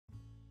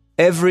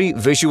Every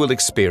visual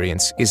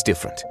experience is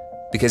different,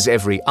 because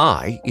every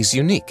eye is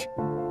unique.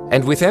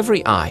 And with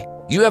every eye,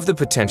 you have the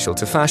potential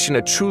to fashion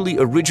a truly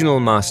original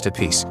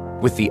masterpiece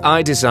with the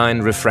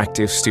iDesign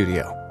Refractive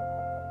Studio.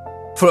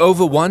 For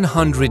over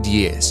 100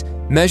 years,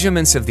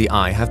 measurements of the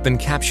eye have been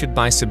captured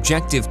by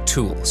subjective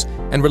tools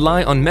and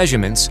rely on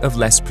measurements of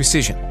less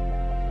precision.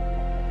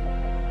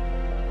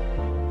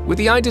 With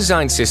the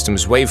iDesign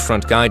system's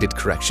WaveFront-GUIDED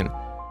correction,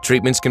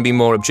 treatments can be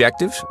more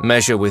objective,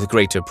 measure with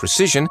greater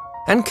precision,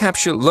 and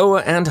capture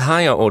lower and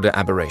higher order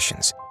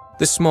aberrations,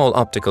 the small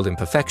optical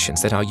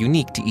imperfections that are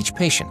unique to each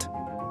patient.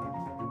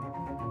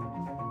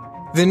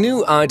 The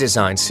new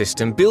iDesign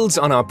system builds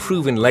on our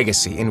proven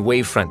legacy in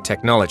wavefront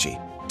technology,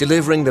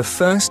 delivering the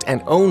first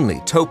and only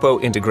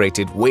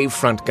topo-integrated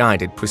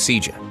WaveFront-GUIDED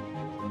procedure.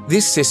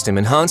 This system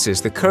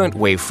enhances the current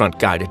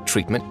WaveFront-GUIDED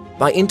treatment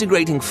by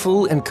integrating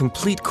full and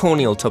complete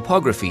corneal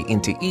topography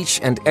into each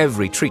and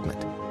every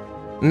treatment.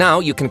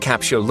 Now you can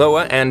capture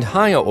lower and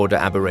higher order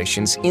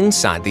aberrations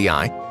inside the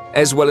eye,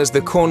 as well as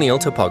the corneal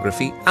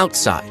topography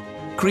outside,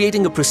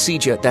 creating a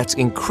procedure that's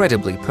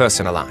incredibly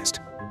personalized.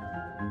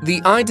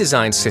 The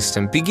iDesign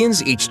system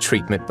begins each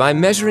treatment by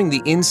measuring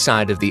the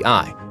inside of the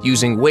eye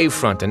using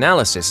wavefront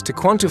analysis to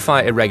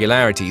quantify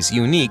irregularities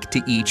unique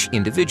to each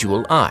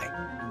individual eye.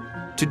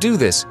 To do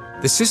this,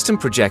 the system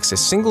projects a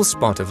single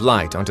spot of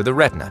light onto the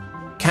retina,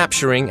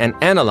 capturing and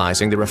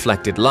analyzing the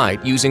reflected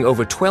light using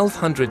over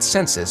 1,200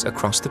 sensors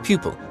across the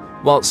pupil,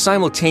 while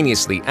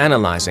simultaneously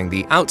analyzing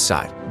the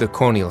outside, the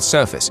corneal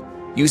surface,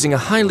 using a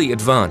highly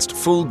advanced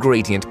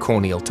full-gradient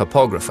corneal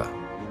topographer.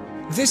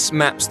 This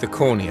maps the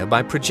cornea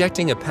by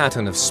projecting a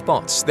pattern of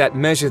spots that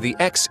measure the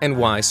X and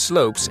Y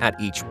slopes at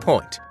each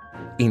point,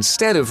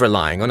 instead of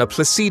relying on a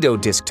Placido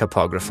disc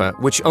topographer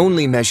which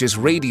only measures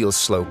radial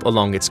slope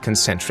along its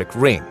concentric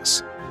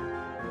rings.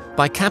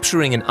 By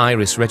capturing an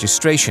iris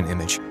registration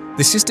image,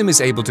 the system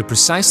is able to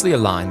precisely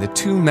align the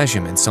two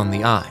measurements on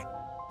the eye.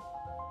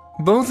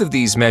 Both of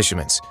these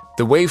measurements,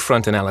 the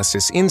wavefront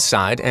analysis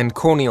inside and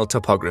corneal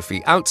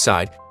topography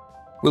outside,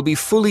 will be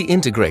fully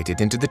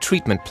integrated into the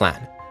treatment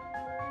plan.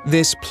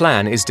 This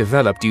plan is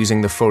developed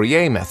using the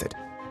Fourier method,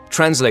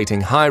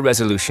 translating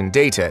high-resolution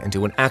data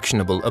into an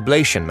actionable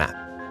ablation map.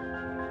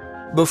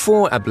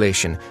 Before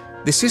ablation,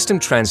 the system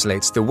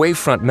translates the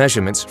wavefront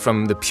measurements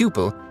from the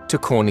pupil to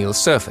corneal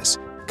surface,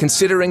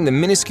 considering the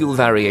minuscule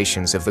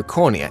variations of the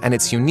cornea and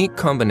its unique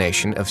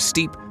combination of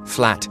steep,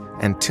 flat,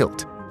 and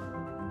tilt.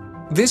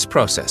 This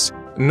process,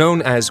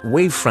 known as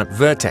wavefront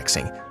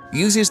vertexing,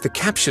 uses the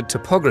captured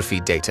topography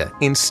data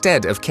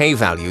instead of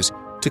K-values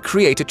to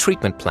create a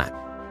treatment plan.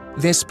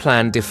 This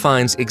plan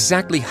defines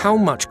exactly how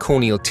much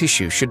corneal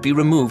tissue should be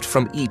removed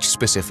from each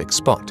specific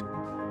spot.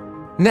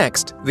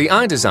 Next, the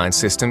iDesign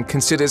system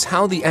considers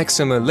how the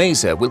excimer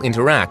laser will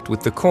interact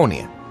with the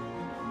cornea.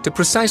 To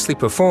precisely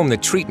perform the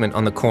treatment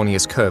on the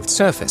cornea's curved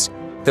surface,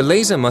 the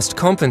laser must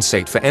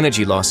compensate for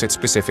energy loss at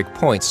specific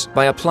points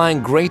by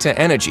applying greater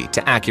energy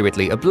to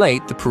accurately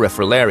ablate the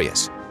peripheral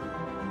areas.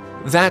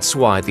 That's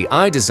why the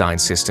iDesign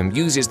system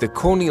uses the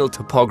corneal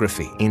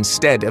topography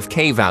instead of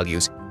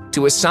K-values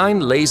to assign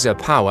laser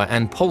power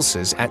and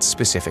pulses at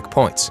specific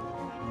points.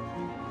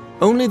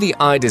 Only the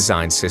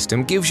iDesign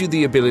system gives you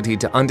the ability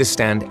to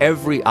understand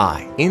every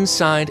eye,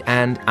 inside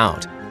and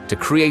out, to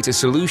create a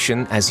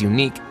solution as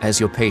unique as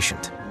your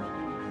patient.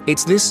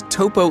 It's this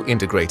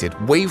topo-integrated,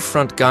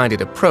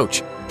 wavefront-guided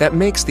approach that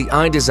makes the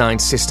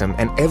iDesign system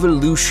an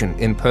evolution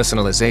in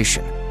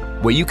personalization,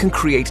 where you can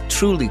create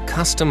truly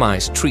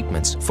customized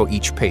treatments for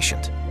each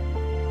patient.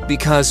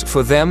 Because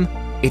for them,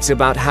 it's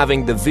about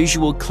having the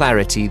visual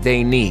clarity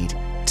they need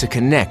to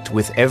connect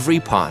with every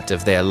part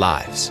of their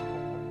lives.